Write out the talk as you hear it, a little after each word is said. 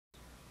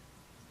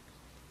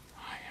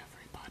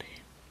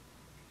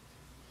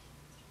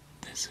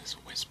This is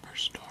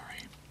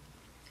WhisperStory,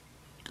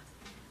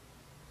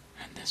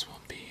 and this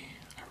will be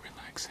a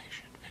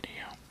relaxation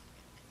video.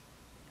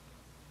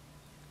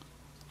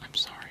 I'm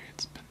sorry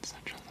it's been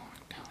such a long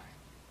time,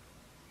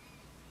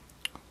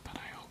 but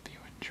I hope you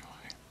enjoy.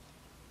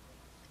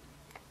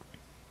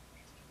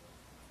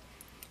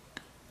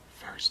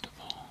 First of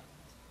all,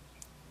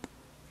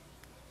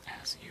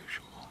 as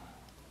usual,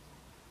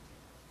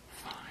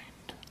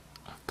 find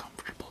a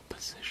comfortable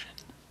position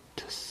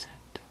to sit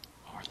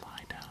or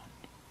lie down.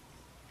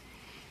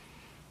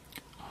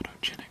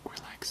 Autogenic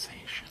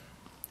relaxation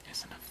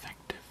is an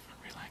effective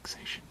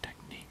relaxation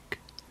technique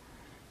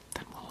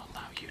that will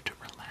allow you to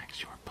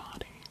relax your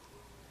body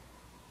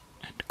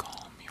and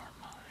calm your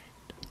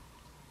mind.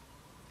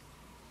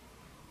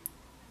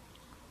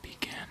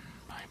 Begin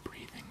by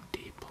breathing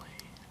deeply,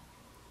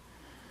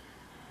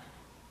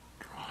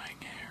 drawing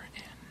air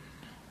in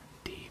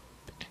deep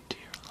into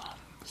your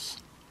lungs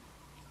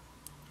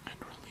and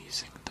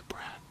releasing the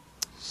breath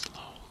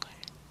slowly.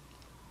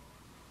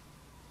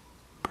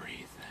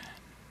 Breathe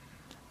in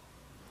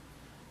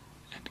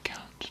and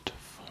count to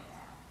 4.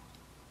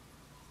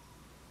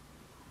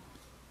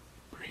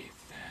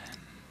 Breathe in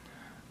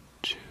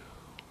 2,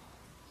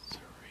 3,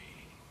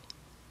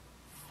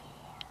 4.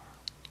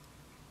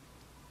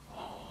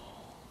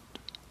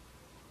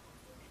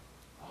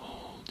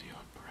 Hold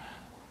your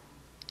breath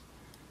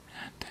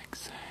and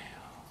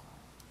exhale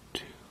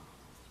 2,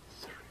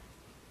 3,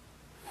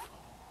 4.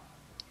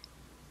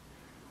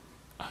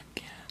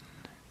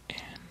 Again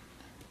in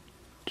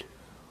 2, 3,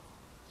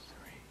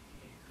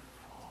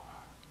 4.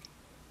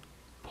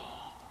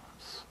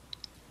 Pause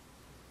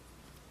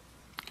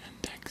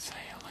and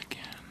exhale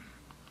again.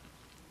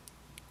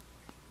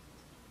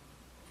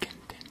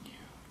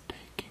 Continue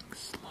taking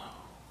slow,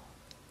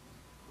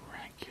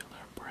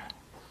 regular breaths.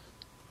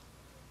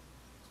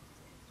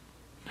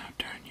 Now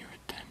turn your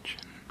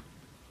attention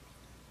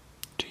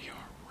to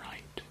your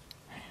right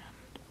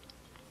hand.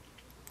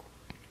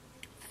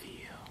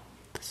 Feel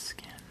the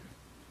skin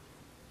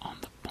on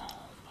the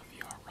palm of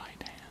your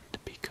right hand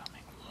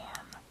becoming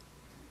warm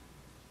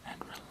and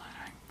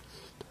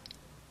relaxed.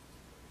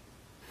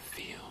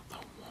 Feel the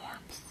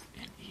warmth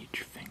in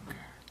each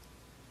finger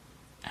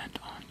and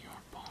on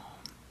your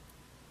palm,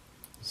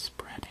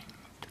 spreading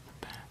to the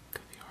back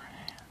of your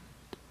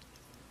hand,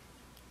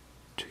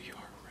 to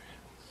your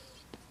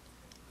wrist.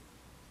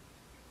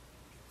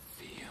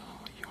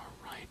 Feel your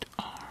right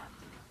arm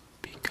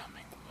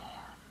becoming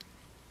warm.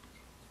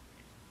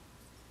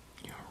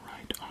 Your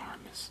right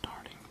arm is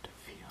starting to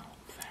feel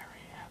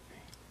very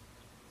heavy,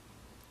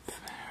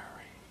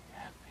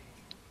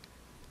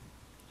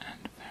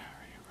 and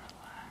very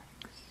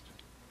relaxed.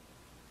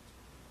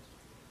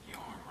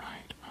 Your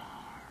right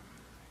arm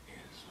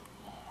is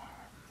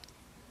warm,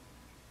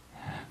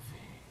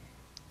 heavy,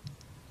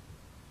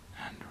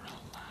 and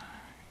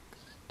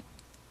relaxed.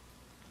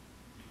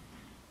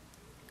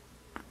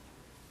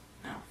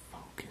 Now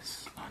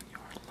focus on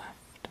your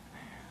left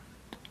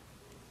hand.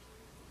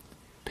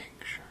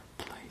 Picture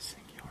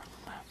placing your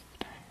left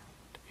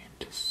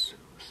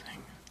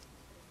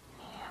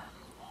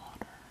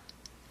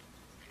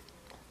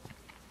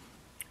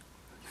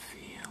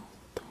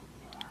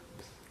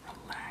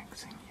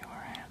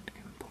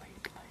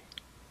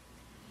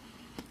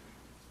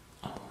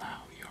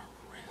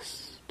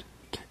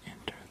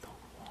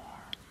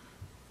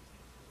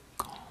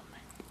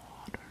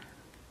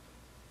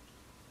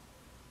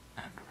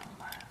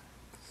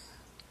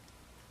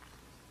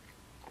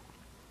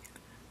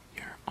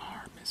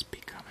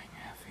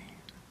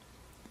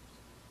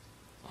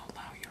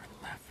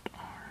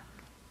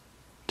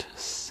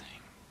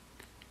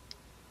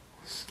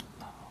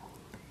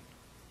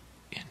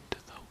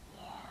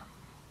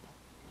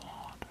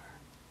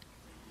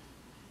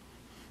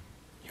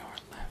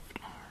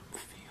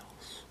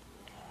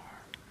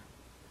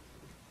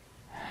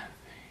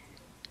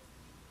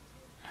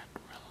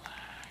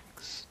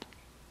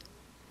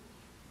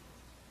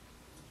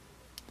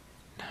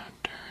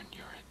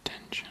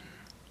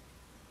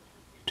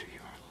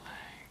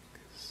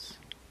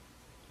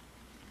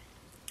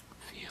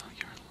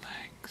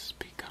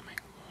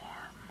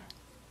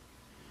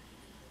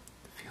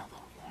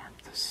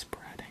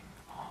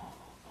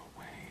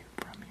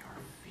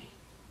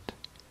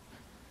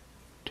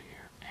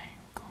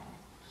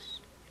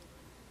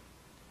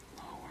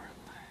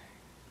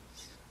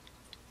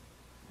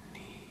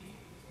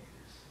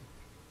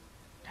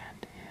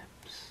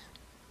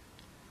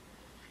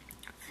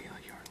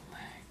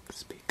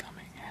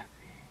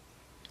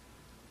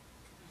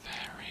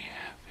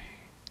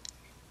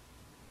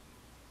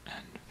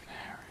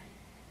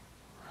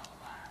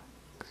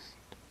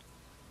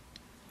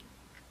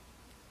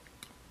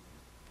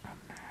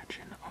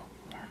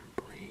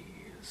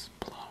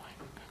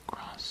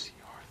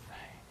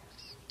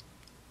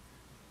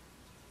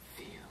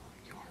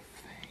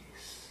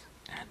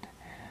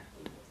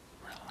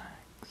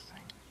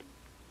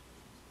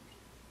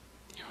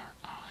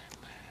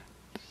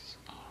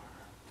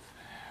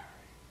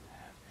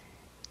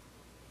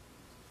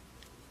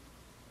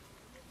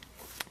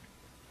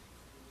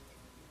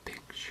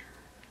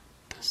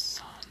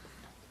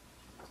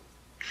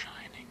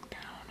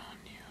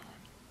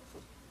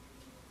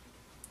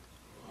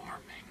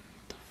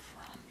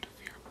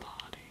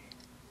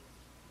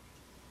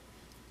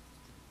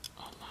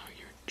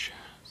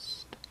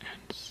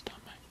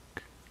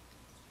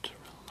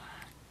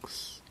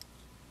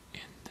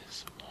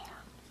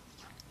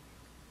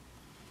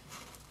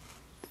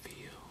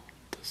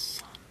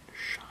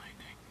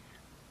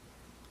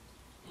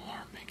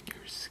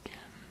skin,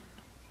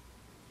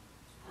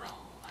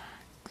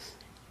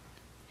 relaxing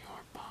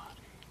your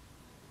body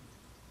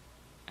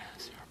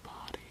as your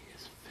body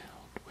is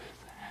filled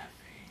with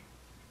heavy,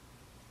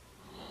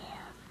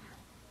 warm,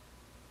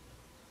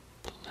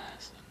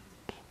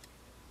 pleasant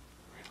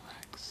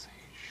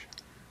relaxation.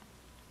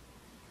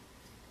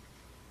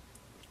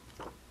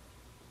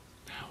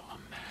 Now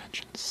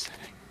imagine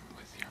sitting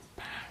with your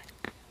back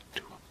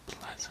to a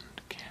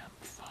pleasant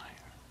campfire.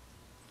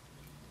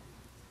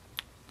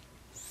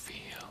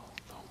 Feel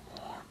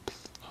the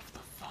warmth of the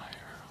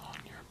fire on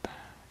your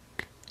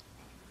back.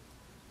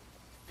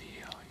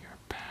 Feel your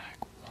back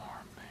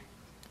warming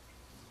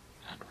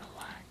and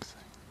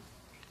relaxing.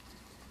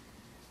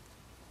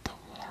 The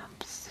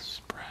warmth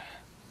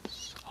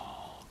spreads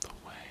all the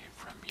way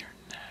from your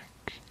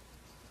neck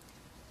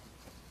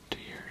to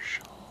your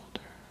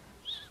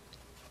shoulders,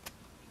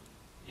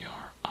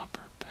 your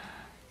upper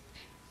back,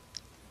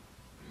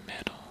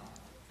 middle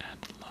and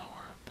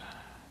lower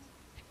back.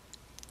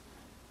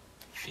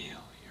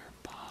 Feel